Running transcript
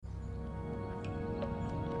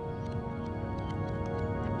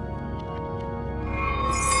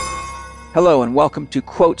Hello and welcome to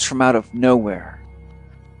Quotes from Out of Nowhere.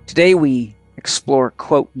 Today we explore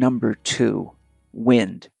quote number 2,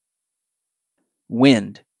 wind.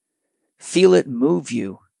 Wind. Feel it move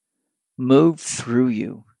you, move through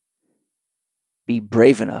you. Be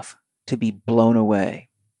brave enough to be blown away.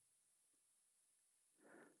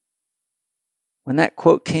 When that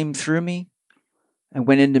quote came through me, I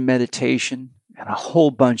went into meditation and a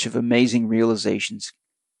whole bunch of amazing realizations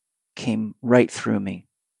came right through me.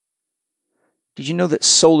 Did you know that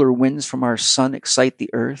solar winds from our sun excite the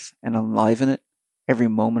earth and enliven it every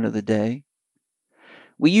moment of the day?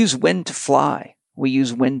 We use wind to fly. We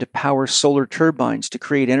use wind to power solar turbines to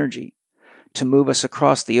create energy, to move us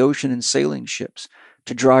across the ocean in sailing ships,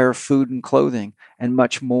 to dry our food and clothing, and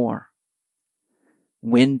much more.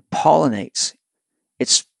 Wind pollinates.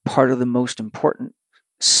 It's part of the most important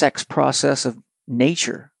sex process of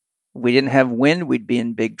nature. If we didn't have wind, we'd be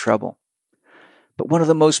in big trouble. But one of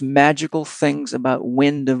the most magical things about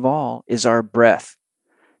wind of all is our breath.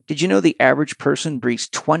 Did you know the average person breathes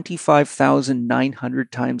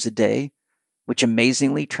 25,900 times a day, which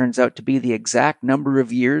amazingly turns out to be the exact number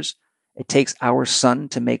of years it takes our sun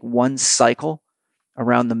to make one cycle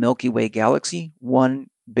around the Milky Way galaxy,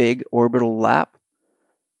 one big orbital lap?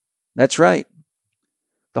 That's right.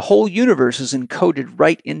 The whole universe is encoded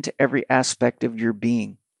right into every aspect of your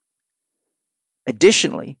being.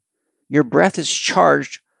 Additionally, your breath is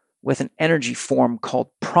charged with an energy form called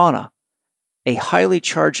prana, a highly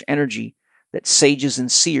charged energy that sages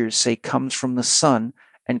and seers say comes from the sun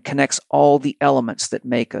and connects all the elements that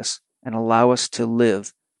make us and allow us to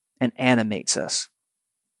live and animates us.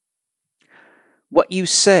 What you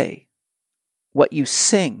say, what you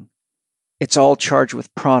sing, it's all charged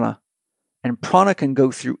with prana, and prana can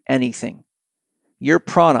go through anything. Your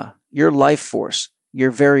prana, your life force,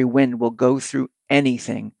 your very wind will go through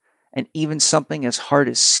anything, and even something as hard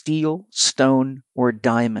as steel, stone, or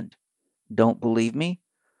diamond. Don't believe me?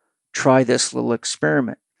 Try this little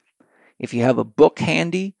experiment. If you have a book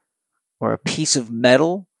handy, or a piece of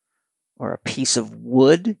metal, or a piece of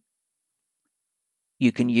wood,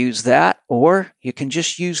 you can use that, or you can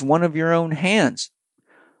just use one of your own hands.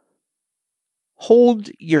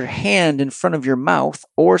 Hold your hand in front of your mouth,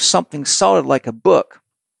 or something solid like a book.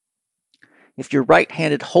 If you're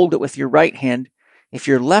right-handed, hold it with your right hand. If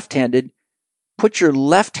you're left-handed, put your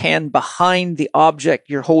left hand behind the object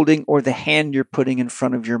you're holding or the hand you're putting in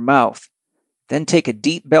front of your mouth. Then take a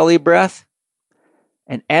deep belly breath.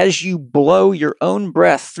 And as you blow your own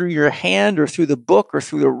breath through your hand or through the book or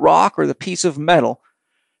through the rock or the piece of metal,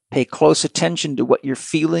 pay close attention to what you're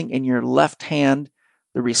feeling in your left hand,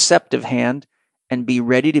 the receptive hand, and be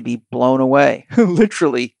ready to be blown away.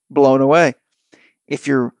 Literally blown away. If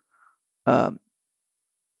you're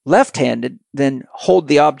left-handed, then hold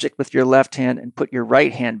the object with your left hand and put your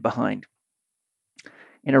right hand behind.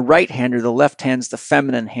 In a right-hander, the left hand's the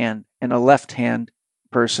feminine hand. In a left-hand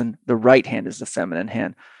person, the right hand is the feminine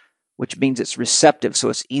hand, which means it's receptive, so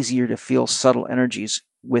it's easier to feel subtle energies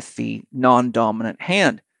with the non-dominant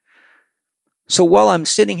hand. So while I'm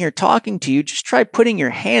sitting here talking to you, just try putting your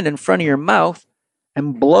hand in front of your mouth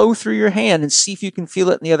and blow through your hand and see if you can feel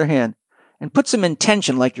it in the other hand. And put some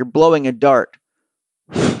intention like you're blowing a dart.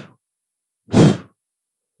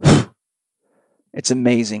 It's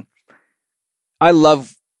amazing. I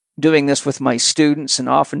love doing this with my students, and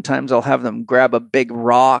oftentimes I'll have them grab a big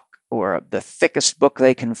rock or the thickest book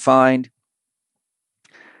they can find.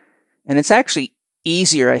 And it's actually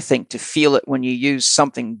easier, I think, to feel it when you use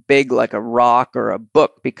something big like a rock or a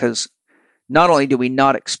book, because not only do we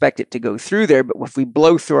not expect it to go through there, but if we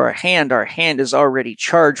blow through our hand is already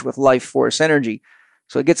charged with life force energy.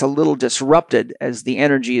 So it gets a little disrupted as the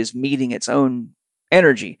energy is meeting its own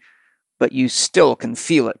energy, but you still can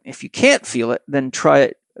feel it. If you can't feel it, then try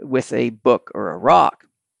it with a book or a rock.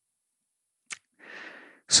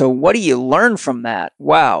 So what do you learn from that?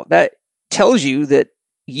 Wow, that tells you that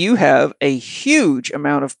you have a huge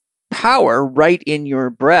amount of power right in your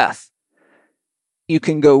breath. You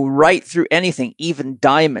can go right through anything, even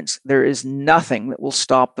diamonds. There is nothing that will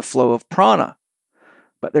stop the flow of prana.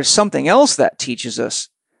 But there's something else that teaches us,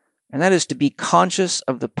 and that is to be conscious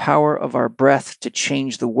of the power of our breath to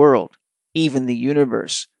change the world, even the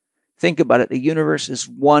universe. Think about it. The universe is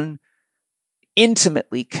one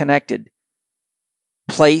intimately connected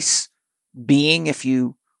place, being, if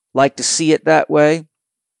you like to see it that way.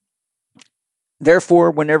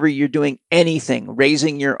 Therefore, whenever you're doing anything,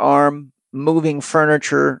 raising your arm, moving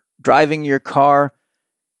furniture, driving your car,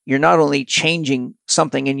 you're not only changing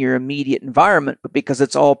something in your immediate environment, but because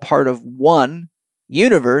it's all part of one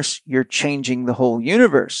universe, you're changing the whole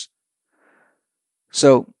universe.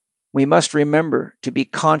 So We must remember to be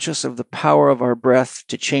conscious of the power of our breath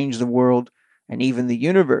to change the world and even the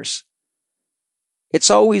universe. It's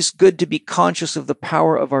always good to be conscious of the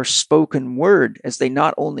power of our spoken word, as they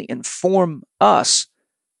not only inform us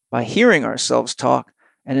by hearing ourselves talk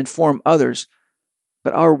and inform others,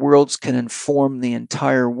 but our words can inform the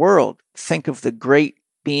entire world. Think of the great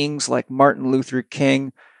beings like Martin Luther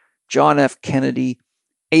King, John F. Kennedy,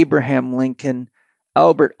 Abraham Lincoln,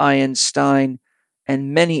 Albert Einstein,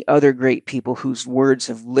 and many other great people whose words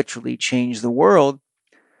have literally changed the world.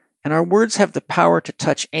 And our words have the power to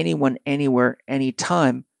touch anyone, anywhere,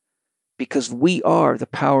 anytime, because we are the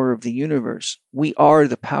power of the universe. We are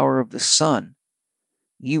the power of the sun.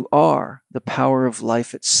 You are the power of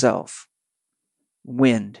life itself.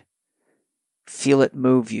 Wind. Feel it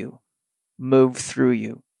move you, move through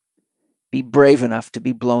you. Be brave enough to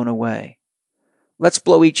be blown away. Let's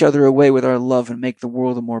blow each other away with our love and make the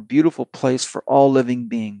world a more beautiful place for all living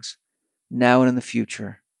beings, now and in the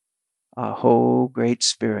future. Aho, Great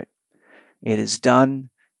Spirit. It is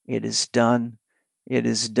done. It is done. It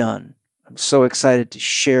is done. I'm so excited to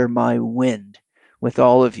share my wind with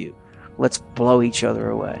all of you. Let's blow each other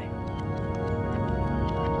away.